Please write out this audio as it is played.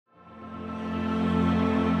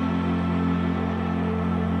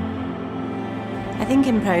think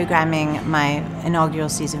in programming my inaugural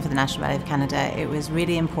season for the National Ballet of Canada, it was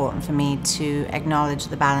really important for me to acknowledge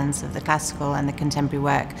the balance of the classical and the contemporary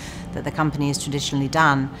work that the company has traditionally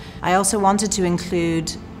done. I also wanted to include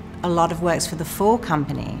a lot of works for the full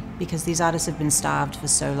company because these artists have been starved for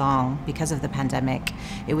so long because of the pandemic.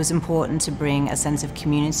 It was important to bring a sense of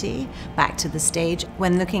community back to the stage.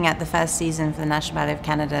 When looking at the first season for the National Ballet of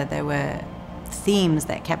Canada, there were themes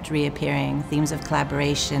that kept reappearing, themes of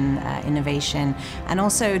collaboration, innovation, and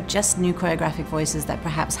also just new choreographic voices that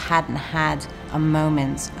perhaps hadn't had a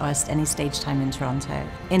moment or any stage time in Toronto.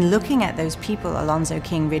 In looking at those people, Alonzo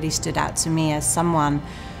King really stood out to me as someone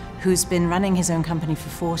who's been running his own company for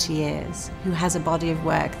 40 years, who has a body of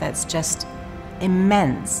work that's just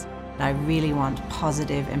immense. I really want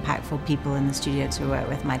positive, impactful people in the studio to work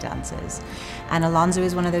with my dancers. And Alonzo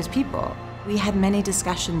is one of those people. We had many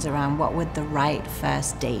discussions around what would the right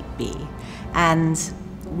first date be, and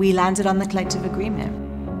we landed on the collective agreement.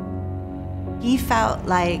 He felt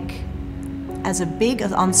like, as a big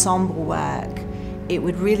ensemble work, it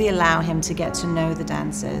would really allow him to get to know the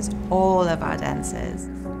dancers, all of our dancers.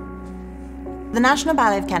 The National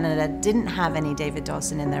Ballet of Canada didn't have any David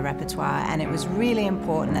Dawson in their repertoire, and it was really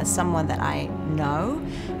important as someone that I know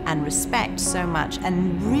and respect so much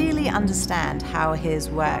and really understand how his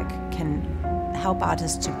work can help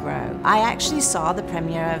artists to grow. I actually saw the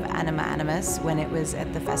premiere of Anima Animus when it was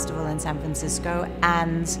at the festival in San Francisco,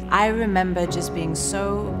 and I remember just being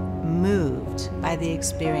so moved by the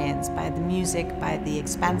experience, by the music, by the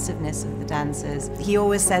expansiveness of the dancers. He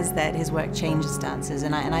always says that his work changes dancers,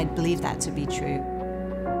 and I believe that to be true.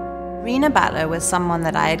 Rena Butler was someone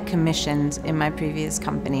that I had commissioned in my previous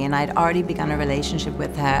company, and I'd already begun a relationship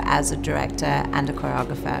with her as a director and a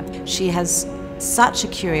choreographer. She has such a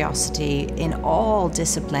curiosity in all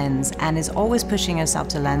disciplines and is always pushing herself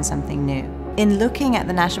to learn something new. In looking at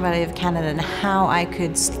the National Ballet of Canada and how I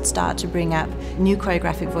could start to bring up new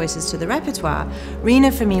choreographic voices to the repertoire,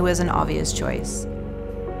 Rena for me was an obvious choice.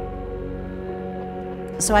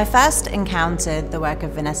 So I first encountered the work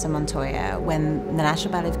of Vanesa Montoya when the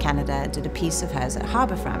National Ballet of Canada did a piece of hers at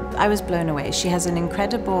Harbourfront. I was blown away. She has an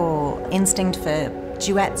incredible instinct for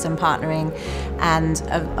duets and partnering and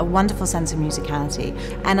a wonderful sense of musicality.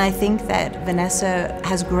 And I think that Vanesa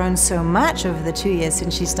has grown so much over the 2 years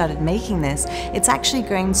since she started making this. It's actually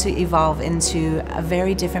going to evolve into a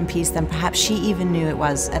very different piece than perhaps she even knew it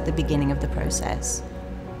was at the beginning of the process.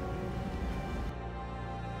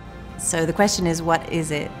 So the question is, what is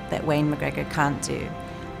it that Wayne McGregor can't do?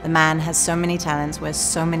 The man has so many talents, wears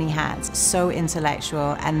so many hats, so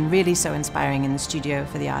intellectual, and really so inspiring in the studio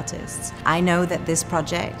for the artists. I know that this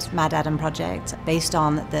project, Mad Adam Project, based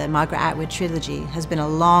on the Margaret Atwood trilogy, has been a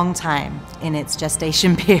long time in its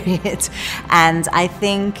gestation period, and I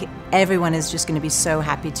think everyone is just going to be so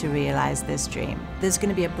happy to realize this dream. There's going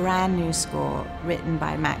to be a brand new score written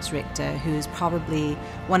by Max Richter, who is probably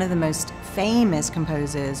one of the most famous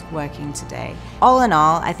composers working today. All in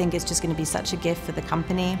all, I think it's just going to be such a gift for the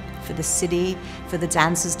company, for the city, for the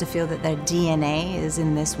dancers to feel that their DNA is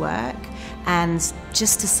in this work, and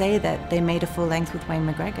just to say that they made a full length with Wayne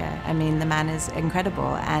McGregor. I mean, the man is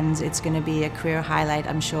incredible, and it's going to be a career highlight,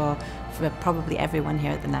 I'm sure, for probably everyone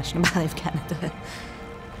here at the National Ballet of Canada.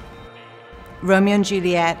 Romeo and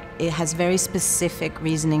Juliet, it has very specific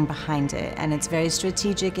reasoning behind it, and it's very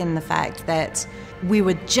strategic in the fact that we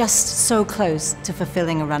were just so close to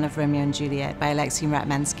fulfilling a run of Romeo and Juliet by Alexei and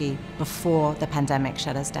Ratmansky before the pandemic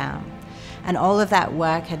shut us down. And all of that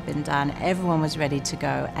work had been done, everyone was ready to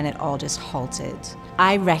go, and it all just halted.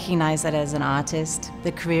 I recognize that as an artist,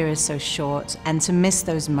 the career is so short, and to miss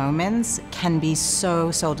those moments can be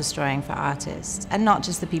so soul-destroying for artists, and not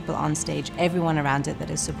just the people on stage, everyone around it that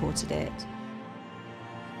has supported it.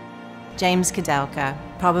 James Kudelka,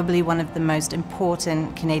 probably one of the most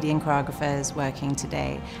important Canadian choreographers working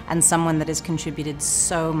today, and someone that has contributed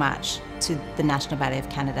so much to the National Ballet of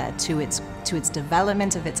Canada, to its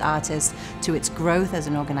development of its artists, to its growth as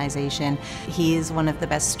an organization. He is one of the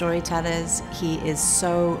best storytellers. He is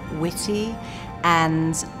so witty,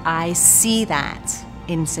 and I see that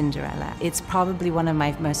in Cinderella. It's probably one of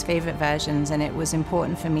my most favorite versions, and it was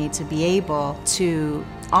important for me to be able to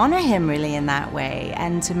honor him really in that way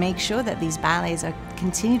and to make sure that these ballets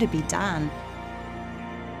continue to be done.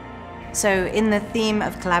 So in the theme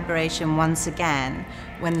of collaboration, once again,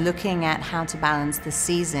 when looking at how to balance the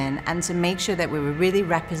season and to make sure that we were really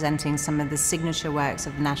representing some of the signature works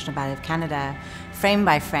of the National Ballet of Canada, frame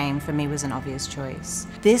by frame, for me was an obvious choice.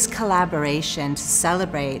 This collaboration to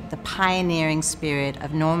celebrate the pioneering spirit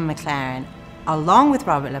of Norman McLaren, along with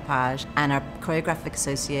Robert Lepage and our choreographic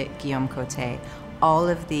associate Guillaume Côté, all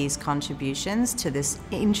of these contributions to this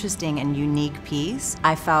interesting and unique piece,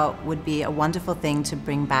 I felt would be a wonderful thing to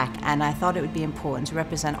bring back, and I thought it would be important to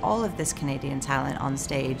represent all of this Canadian talent on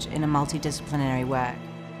stage in a multidisciplinary work.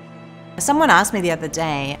 Someone asked me the other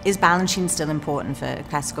day, is Balanchine still important for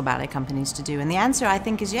classical ballet companies to do? And the answer, I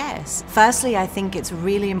think, is yes. Firstly, I think it's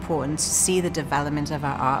really important to see the development of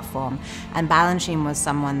our art form, and Balanchine was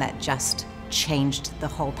someone that just changed the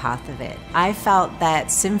whole path of it. I felt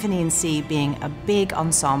that Symphony in C being a big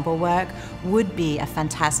ensemble work would be a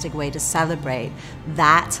fantastic way to celebrate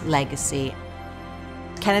that legacy.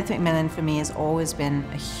 Kenneth Macmillan for me has always been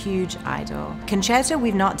a huge idol. Concerto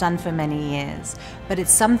we've not done for many years, but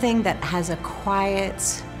it's something that has a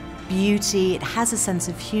quiet beauty, it has a sense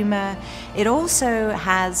of humor, it also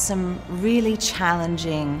has some really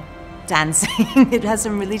challenging dancing, it has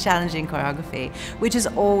some really challenging choreography, which is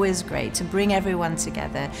always great to bring everyone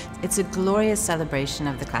together. It's a glorious celebration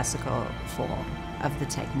of the classical form, of the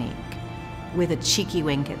technique, with a cheeky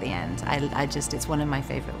wink at the end. It's one of my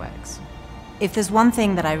favorite works. If there's one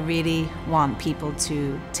thing that I really want people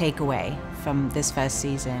to take away from this first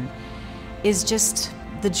season, is just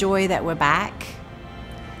the joy that we're back,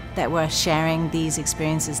 that we're sharing these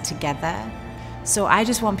experiences together. So I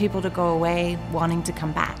just want people to go away wanting to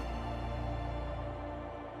come back.